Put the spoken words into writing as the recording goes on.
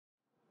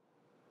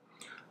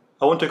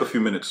I want to take a few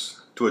minutes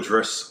to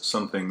address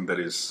something that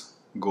is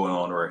going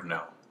on right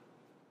now.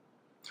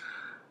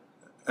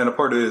 And a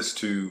part of it is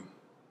to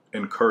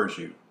encourage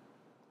you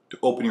to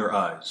open your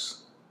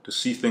eyes, to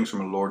see things from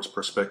the Lord's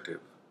perspective,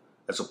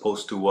 as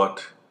opposed to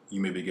what you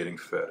may be getting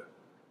fed.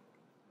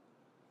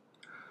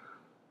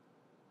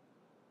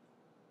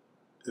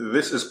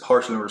 This is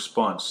partially in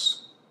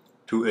response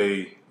to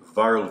a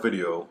viral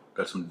video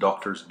that some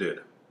doctors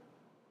did.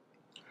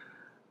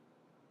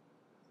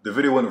 The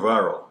video went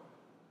viral,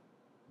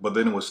 but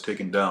then it was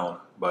taken down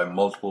by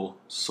multiple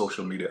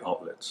social media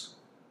outlets.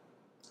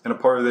 And a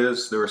part of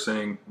this, they were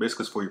saying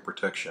basically it's for your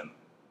protection.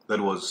 That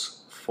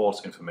was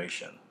false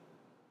information,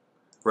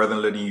 rather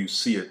than letting you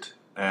see it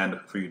and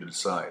for you to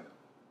decide.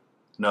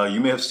 Now, you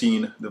may have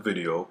seen the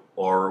video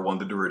or one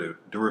of the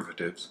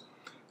derivatives,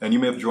 and you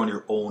may have drawn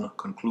your own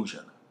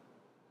conclusion.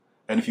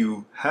 And if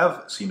you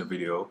have seen the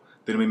video,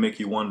 then it may make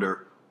you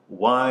wonder,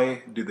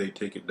 why did they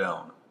take it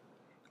down?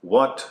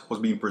 What was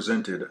being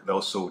presented that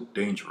was so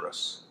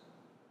dangerous?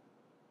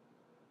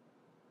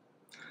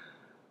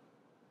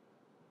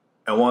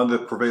 And one of the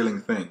prevailing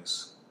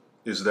things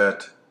is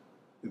that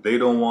they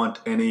don't want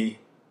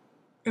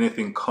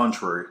anything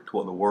contrary to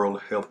what the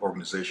World Health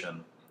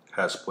Organization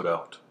has put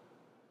out,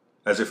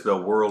 as if the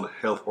World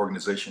Health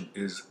Organization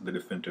is the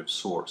definitive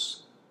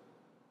source.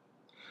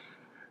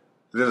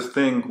 There's a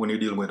thing when you're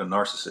dealing with a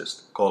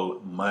narcissist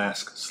called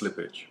mask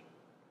slippage.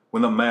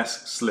 When the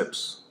mask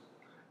slips,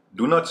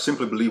 do not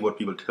simply believe what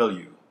people tell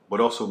you,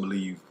 but also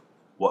believe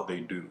what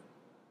they do,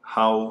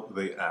 how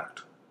they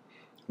act.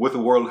 With the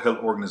World Health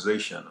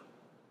Organization,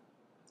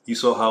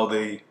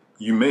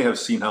 you may have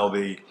seen how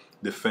they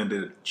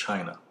defended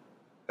China,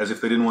 as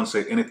if they didn't want to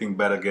say anything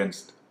bad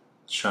against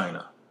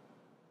China.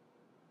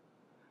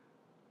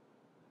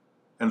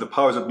 And the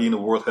powers that be in the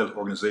World Health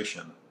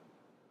Organization,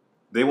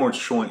 they weren't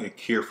showing a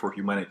care for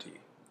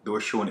humanity. They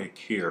were showing a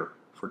care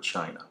for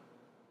China.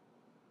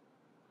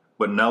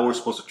 But now we're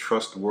supposed to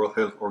trust the World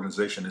Health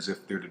Organization as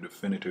if they're the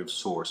definitive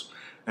source,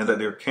 and that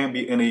there can't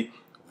be any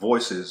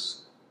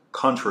voices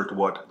contrary to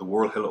what the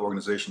World Health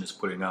Organization is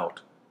putting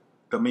out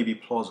that may be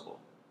plausible.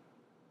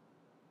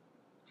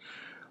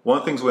 One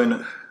of the things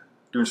when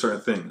doing certain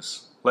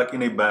things, like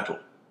in a battle,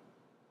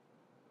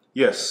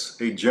 yes,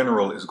 a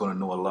general is going to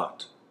know a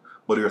lot,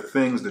 but there are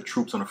things the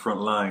troops on the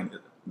front line,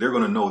 they're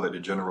going to know that the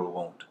general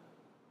won't.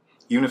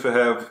 Even if they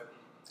have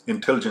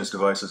intelligence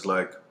devices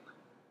like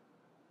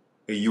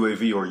a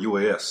UAV or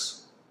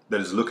UAS that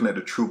is looking at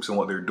the troops and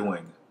what they're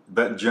doing,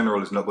 that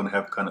general is not going to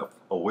have kind of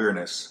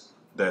awareness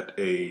that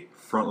a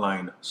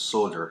frontline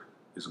soldier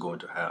is going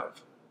to have.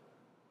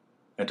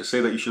 And to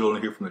say that you should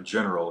only hear from the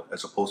general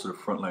as opposed to the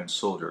frontline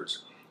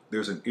soldiers,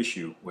 there's an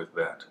issue with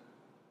that.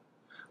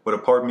 But a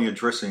part of me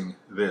addressing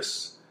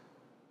this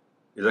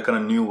is I kind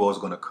of knew what was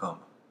going to come.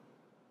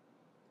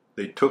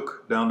 They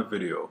took down the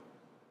video,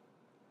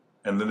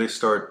 and then they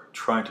start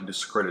trying to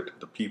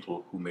discredit the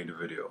people who made the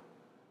video.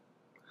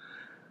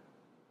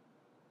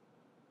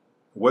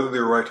 Whether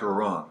they're right or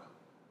wrong,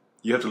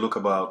 you have to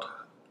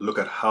look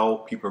at how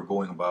people are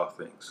going about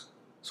things.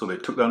 So they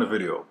took down the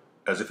video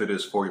as if it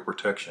is for your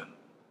protection.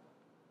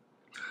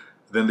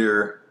 Then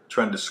they're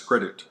trying to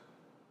discredit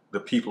the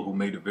people who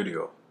made the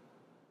video,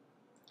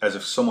 as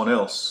if someone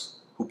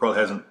else who probably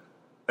hasn't,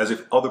 as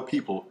if other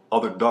people,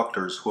 other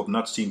doctors who have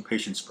not seen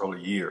patients for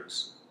probably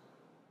years,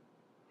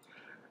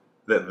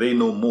 that they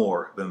know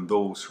more than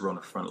those who are on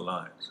the front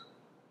lines.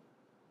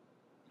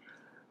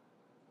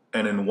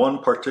 And in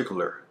one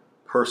particular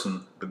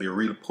person that they're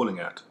really pulling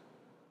at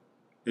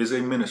is a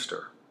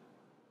minister.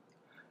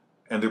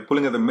 And they're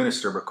pulling at the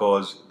minister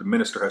because the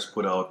minister has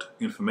put out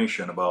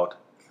information about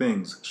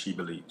things she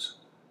believes.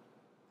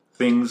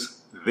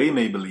 Things they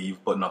may believe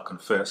but not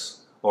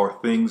confess, or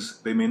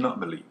things they may not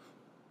believe.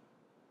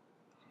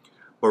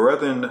 But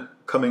rather than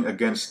coming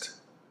against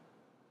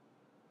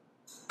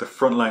the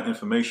frontline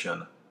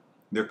information,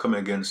 they're coming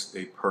against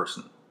a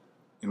person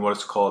in what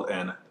is called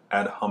an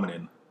ad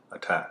hominem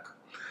attack.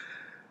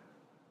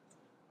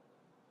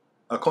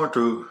 According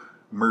to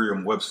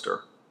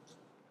Merriam-Webster,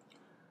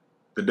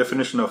 the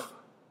definition of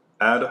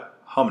ad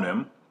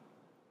hominem: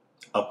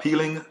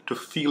 appealing to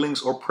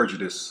feelings or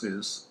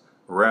prejudices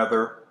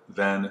rather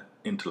than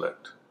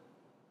intellect,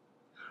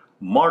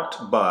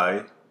 marked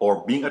by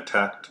or being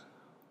attacked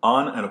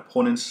on an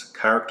opponent's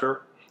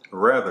character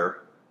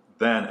rather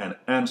than an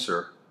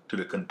answer to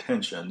the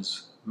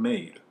contentions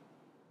made.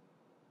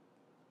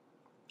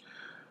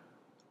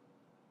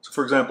 So,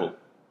 for example,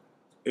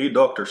 a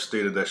doctor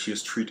stated that she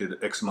has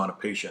treated X amount of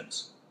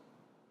patients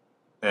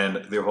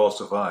and they've all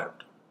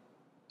survived.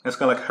 It's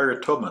kind of like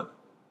Harriet Tubman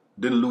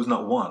didn't lose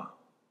not one.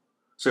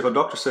 So if a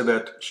doctor said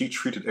that she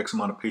treated X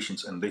amount of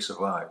patients and they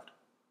survived,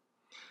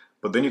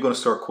 but then you're going to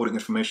start quoting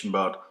information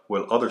about,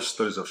 well, other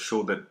studies have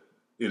showed that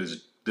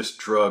this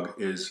drug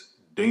is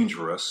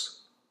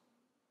dangerous.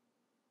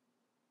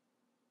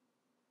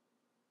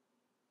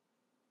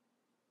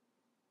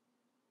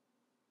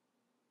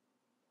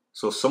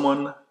 So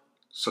someone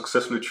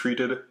successfully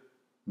treated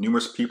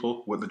numerous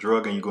people with the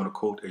drug and you're going to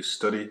quote a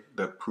study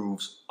that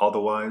proves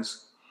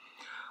otherwise.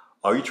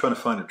 Are you trying to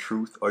find the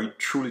truth? Are you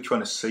truly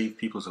trying to save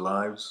people's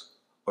lives?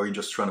 Or are you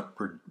just trying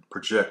to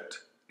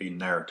project a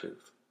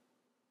narrative?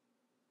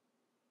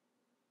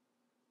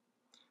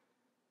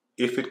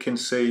 If it can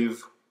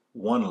save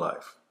one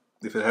life,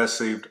 if it has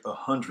saved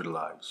 100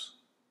 lives,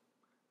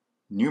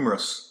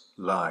 numerous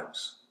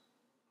lives,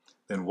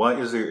 then why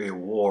is there a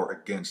war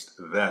against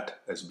that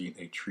as being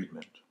a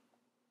treatment?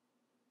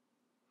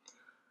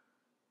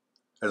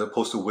 As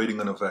opposed to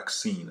waiting on a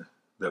vaccine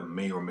that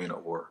may or may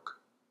not work.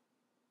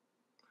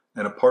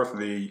 And a part of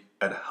the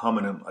ad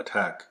hominem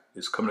attack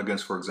is coming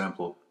against, for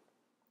example,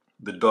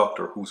 the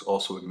doctor who's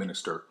also a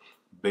minister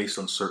based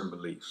on certain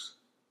beliefs.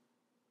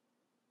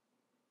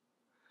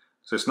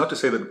 So it's not to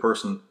say that the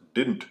person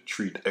didn't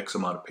treat X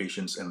amount of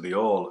patients and they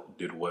all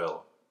did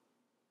well,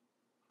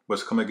 but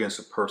it's coming against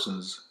a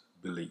person's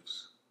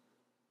beliefs.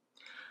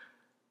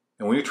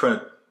 And when you're trying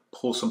to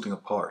pull something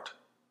apart,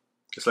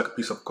 it's like a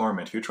piece of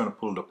garment. If you're trying to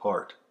pull it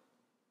apart,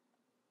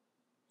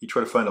 you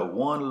try to find out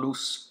one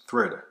loose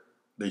thread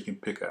that you can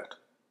pick at.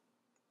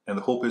 And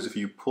the hope is if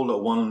you pull that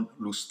one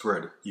loose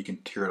thread, you can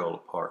tear it all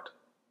apart.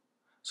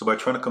 So by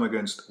trying to come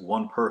against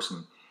one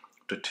person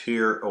to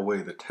tear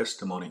away the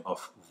testimony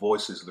of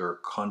voices that are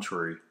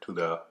contrary to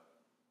the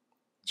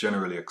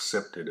generally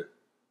accepted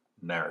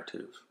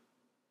narrative.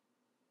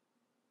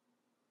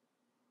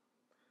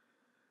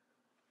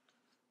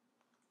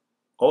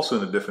 Also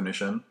in the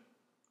definition,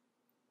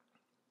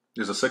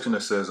 there's a section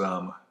that says,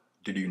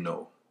 did you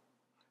know?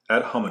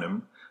 Ad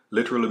hominem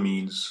literally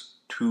means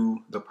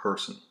to the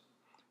person.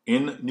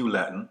 In New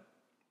Latin,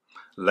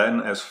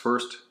 Latin as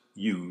first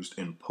used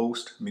in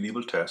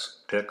post-medieval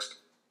text,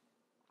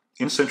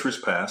 in centuries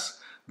past,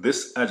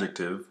 this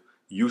adjective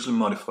usually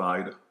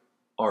modified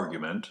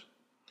argument,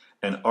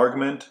 and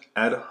argument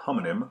ad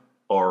hominem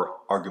or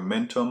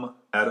argumentum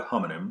ad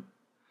hominem,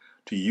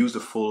 to use the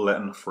full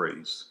Latin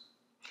phrase,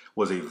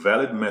 was a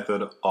valid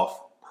method of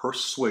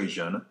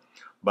persuasion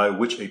by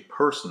which a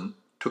person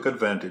took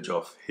advantage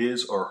of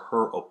his or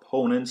her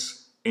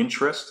opponent's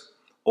interest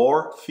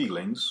or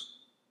feelings,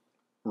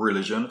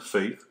 religion,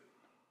 faith,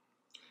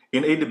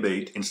 in a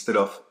debate instead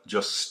of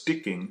just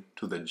sticking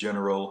to the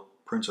general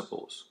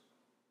principles.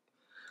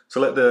 So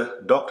like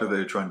the doctor that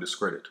you're trying to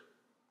discredit,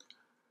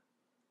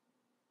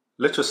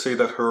 let's just say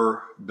that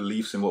her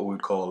beliefs in what we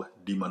would call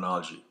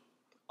demonology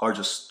are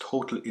just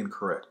totally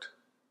incorrect.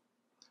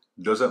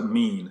 Does that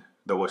mean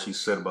that what she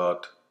said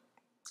about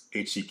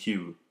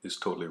HCQ is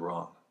totally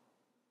wrong?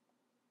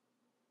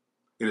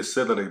 It is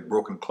said that a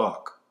broken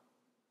clock,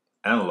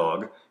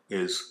 analog,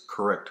 is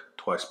correct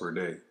twice per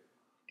day.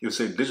 If it's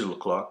a digital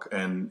clock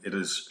and it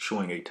is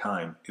showing a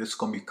time, it's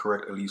going to be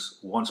correct at least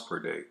once per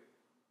day.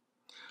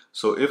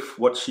 So if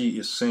what she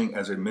is saying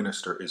as a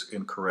minister is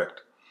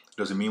incorrect,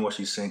 does it mean what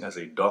she's saying as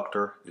a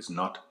doctor is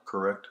not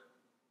correct?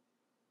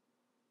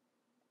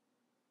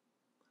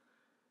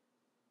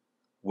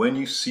 When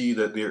you see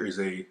that there is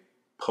a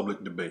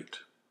public debate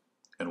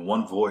and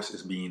one voice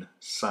is being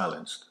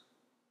silenced,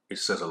 it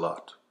says a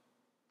lot.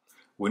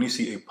 When you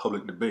see a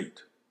public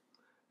debate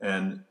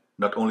and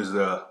not only is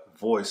the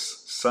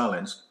voice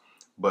silenced,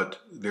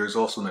 but there's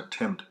also an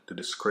attempt to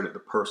discredit the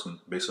person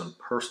based on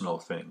personal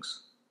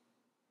things,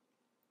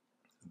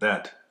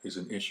 that is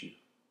an issue.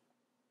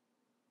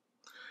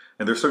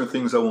 And there are certain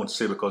things I won't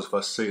say because if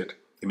I say it,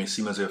 it may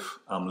seem as if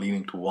I'm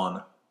leaning to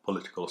one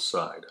political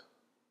side.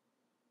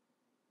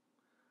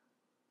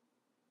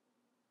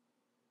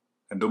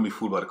 And don't be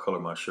fooled by the color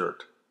of my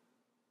shirt.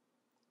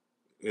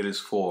 It is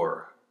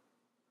for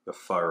the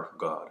fire of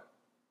God,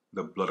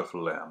 the blood of the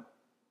Lamb,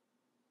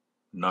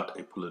 not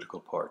a political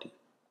party.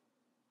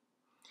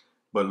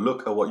 But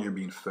look at what you're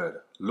being fed.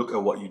 Look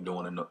at what you don't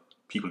want to know.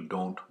 People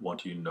don't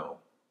want you to know.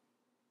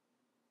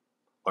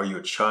 Are you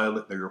a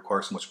child that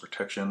requires so much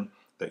protection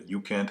that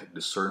you can't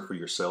discern for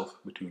yourself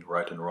between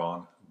right and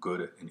wrong,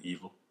 good and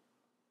evil?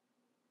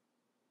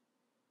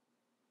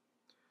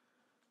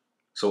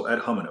 So ad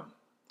hominem.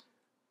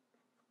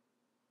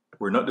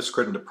 We're not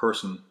discrediting the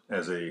person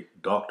as a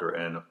doctor,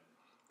 and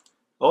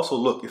also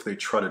look if they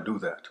try to do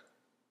that,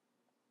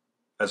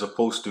 as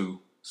opposed to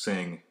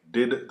saying,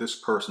 did this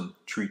person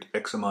treat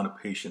X amount of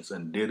patients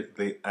and did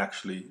they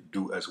actually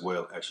do as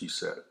well as she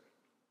said?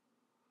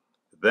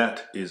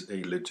 That is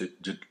a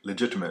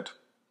legitimate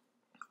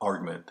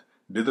argument.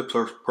 Did the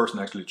person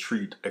actually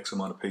treat X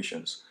amount of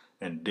patients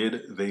and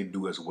did they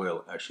do as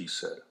well as she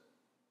said?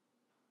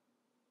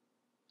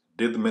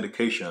 Did the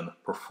medication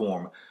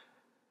perform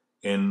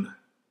in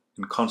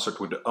concert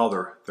with the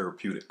other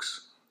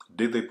therapeutics?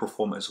 Did they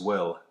perform as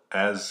well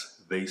as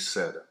they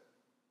said?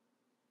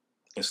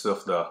 Instead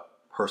of the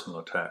personal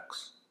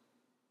attacks.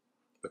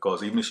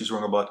 Because even if she's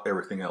wrong about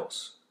everything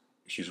else,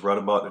 if she's right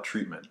about the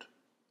treatment,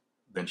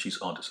 then she's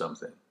onto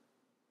something.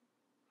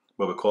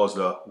 But because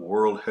the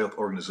World Health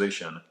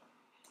Organization,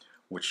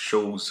 which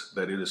shows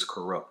that it is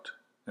corrupt,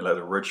 and like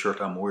the red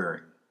shirt I'm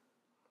wearing,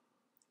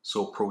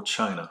 so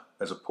pro-China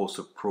as opposed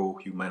to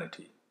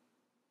pro-humanity.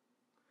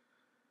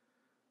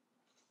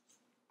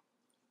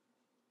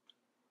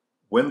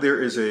 When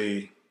there is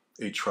a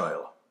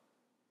trial,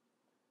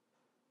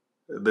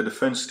 The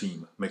defense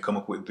team may come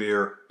up with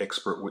their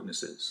expert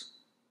witnesses.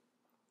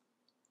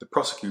 The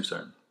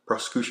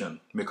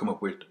prosecution may come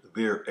up with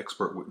their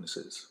expert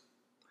witnesses.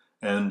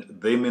 And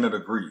they may not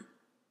agree.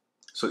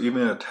 So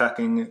even in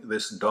attacking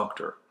this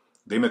doctor,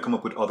 they may come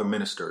up with other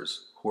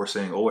ministers who are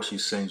saying, oh, what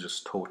she's saying is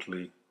just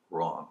totally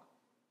wrong.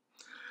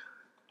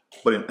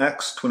 But in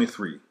Acts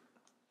 23,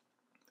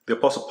 the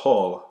Apostle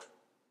Paul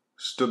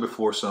stood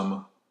before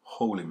some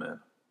holy men.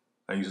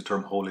 I use the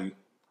term holy,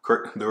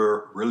 they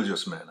were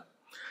religious men.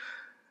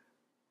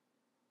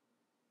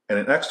 And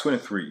in Acts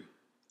 23,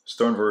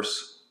 starting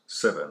verse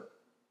 7,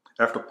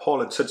 after Paul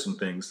had said some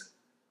things,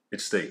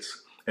 it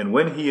states, and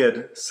when he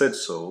had said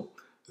so,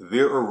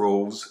 there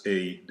arose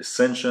a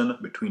dissension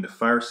between the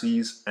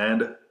Pharisees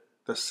and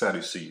the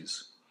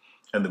Sadducees,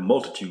 and the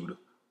multitude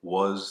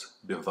was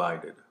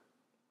divided.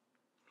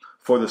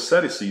 For the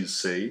Sadducees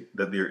say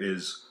that there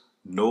is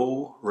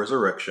no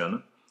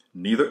resurrection,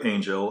 neither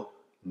angel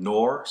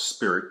nor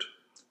spirit,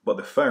 but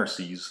the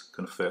Pharisees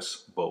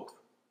confess both.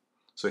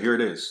 So here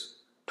it is,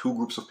 two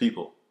groups of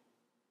people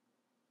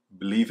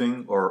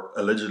believing or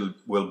allegedly,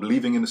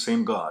 believing in the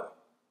same God,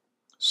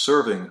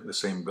 serving the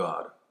same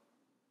God.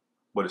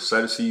 But the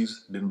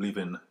Sadducees didn't believe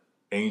in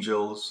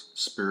angels,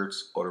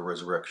 spirits, or the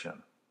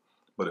resurrection.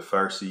 But the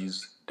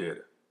Pharisees did.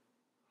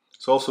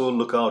 So also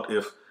look out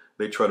if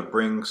they try to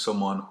bring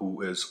someone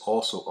who is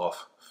also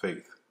of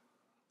faith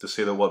to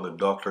say that what the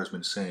doctor has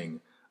been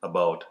saying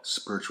about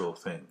spiritual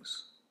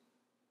things.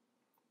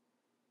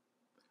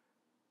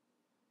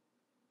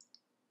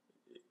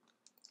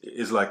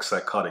 It's like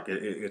psychotic.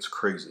 It's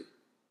crazy.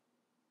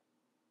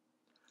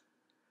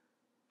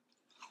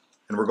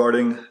 And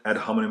regarding ad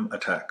hominem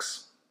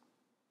attacks,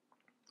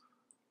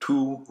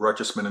 two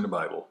righteous men in the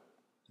Bible,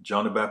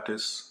 John the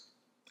Baptist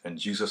and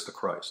Jesus the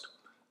Christ,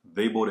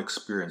 they both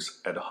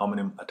experienced ad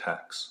hominem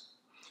attacks.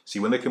 See,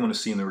 when they came on the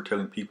scene, they were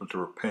telling people to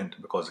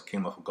repent because the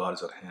kingdom of God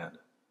is at hand.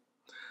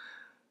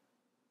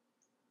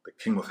 The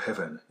kingdom of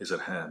heaven is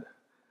at hand.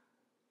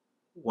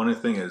 One of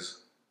the things is,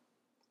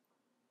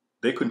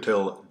 they couldn't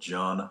tell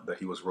John that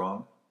he was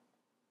wrong.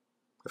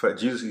 In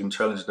fact, Jesus even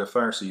challenged the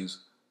Pharisees,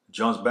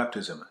 John's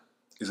baptism,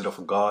 is it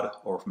of God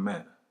or of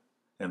men?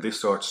 And they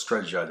start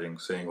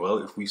strategizing, saying, well,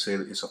 if we say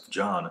that it's of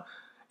John,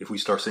 if we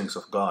start saying it's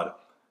of God,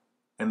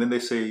 and then they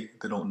say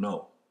they don't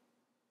know.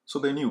 So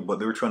they knew, but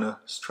they were trying to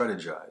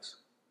strategize.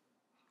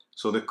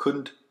 So they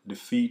couldn't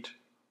defeat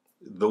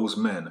those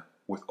men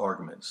with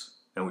arguments.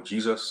 And with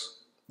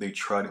Jesus, they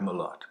tried him a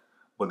lot,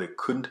 but they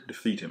couldn't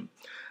defeat him.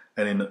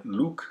 And in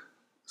Luke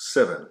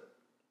 7,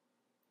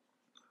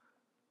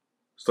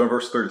 starting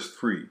verse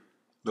 33,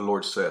 the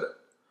Lord said,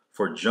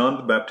 for John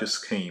the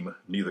Baptist came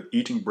neither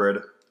eating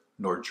bread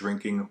nor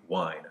drinking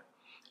wine,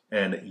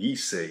 and ye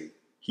say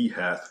he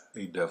hath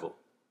a devil.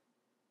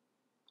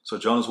 So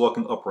John is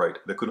walking upright.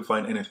 They couldn't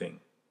find anything,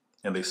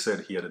 and they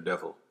said he had a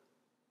devil.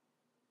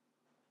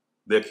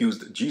 They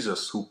accused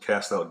Jesus, who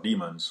cast out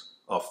demons,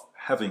 of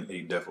having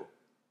a devil,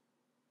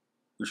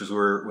 which is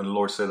where when the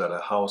Lord said that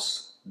a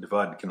house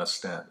divided cannot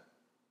stand,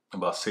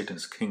 about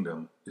Satan's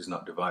kingdom is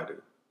not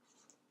divided.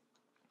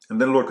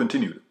 And then the Lord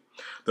continued,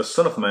 the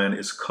Son of Man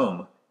is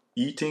come,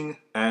 eating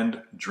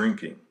and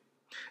drinking,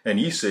 and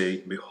ye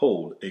say,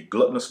 behold, a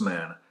gluttonous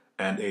man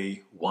and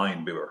a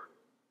winebibber,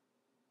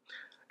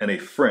 and a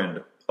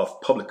friend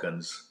of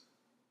publicans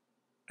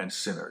and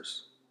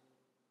sinners.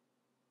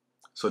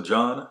 So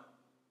John,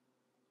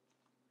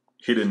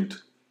 he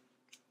didn't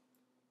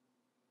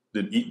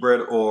eat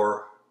bread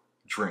or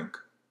drink,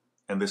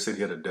 and they said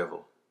he had a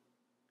devil.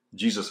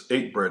 Jesus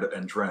ate bread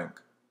and drank,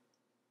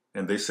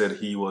 and they said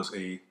he was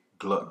a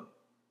glutton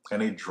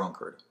and a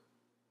drunkard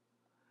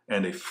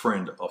and a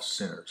friend of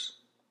sinners.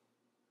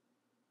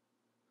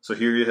 So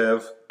here you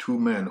have two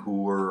men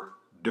who were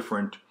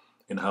different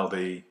in how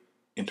they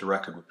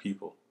interacted with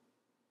people.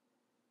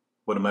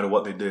 But no matter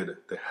what they did,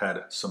 they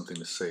had something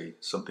to say,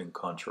 something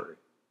contrary,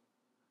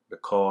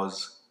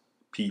 because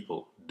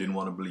people didn't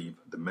want to believe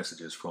the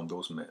messages from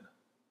those men.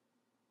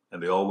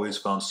 And they always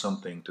found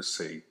something to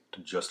say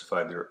to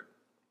justify their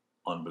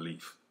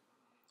unbelief.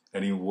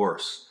 And even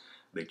worse,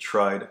 they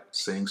tried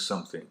saying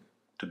something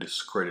to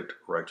discredit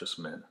righteous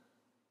men.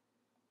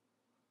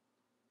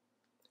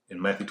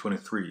 In Matthew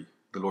 23,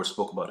 the Lord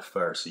spoke about the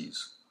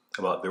Pharisees,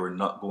 about they were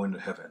not going to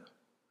heaven.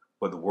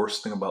 But the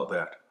worst thing about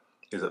that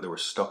is that they were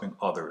stopping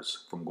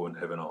others from going to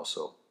heaven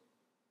also.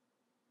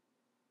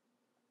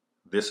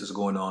 This is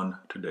going on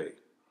today,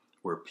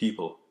 where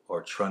people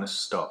are trying to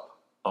stop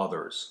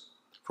others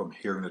from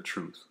hearing the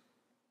truth,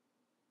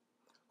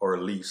 or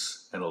at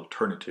least an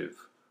alternative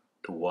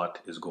to what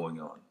is going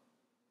on.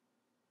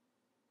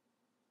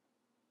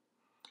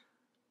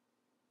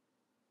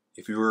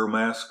 If you wear a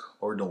mask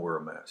or don't wear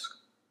a mask,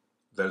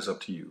 that is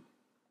up to you.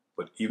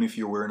 But even if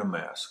you're wearing a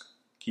mask,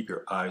 keep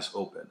your eyes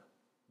open.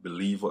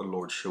 Believe what the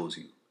Lord shows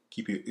you.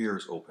 Keep your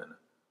ears open.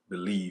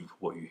 Believe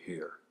what you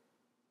hear.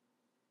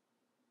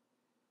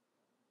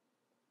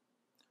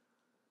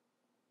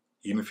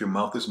 Even if your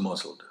mouth is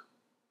muzzled,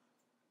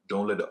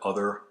 don't let the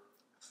other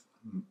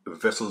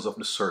vessels of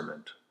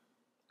discernment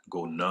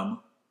go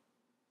numb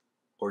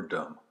or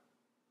dumb.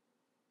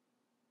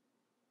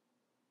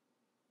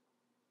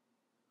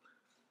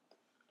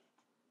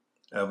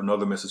 I have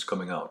another message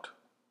coming out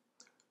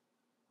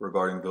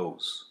regarding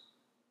those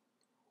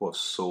who have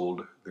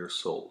sold their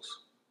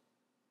souls.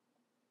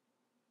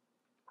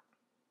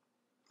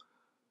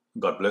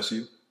 God bless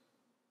you.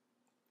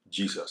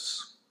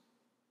 Jesus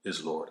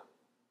is Lord.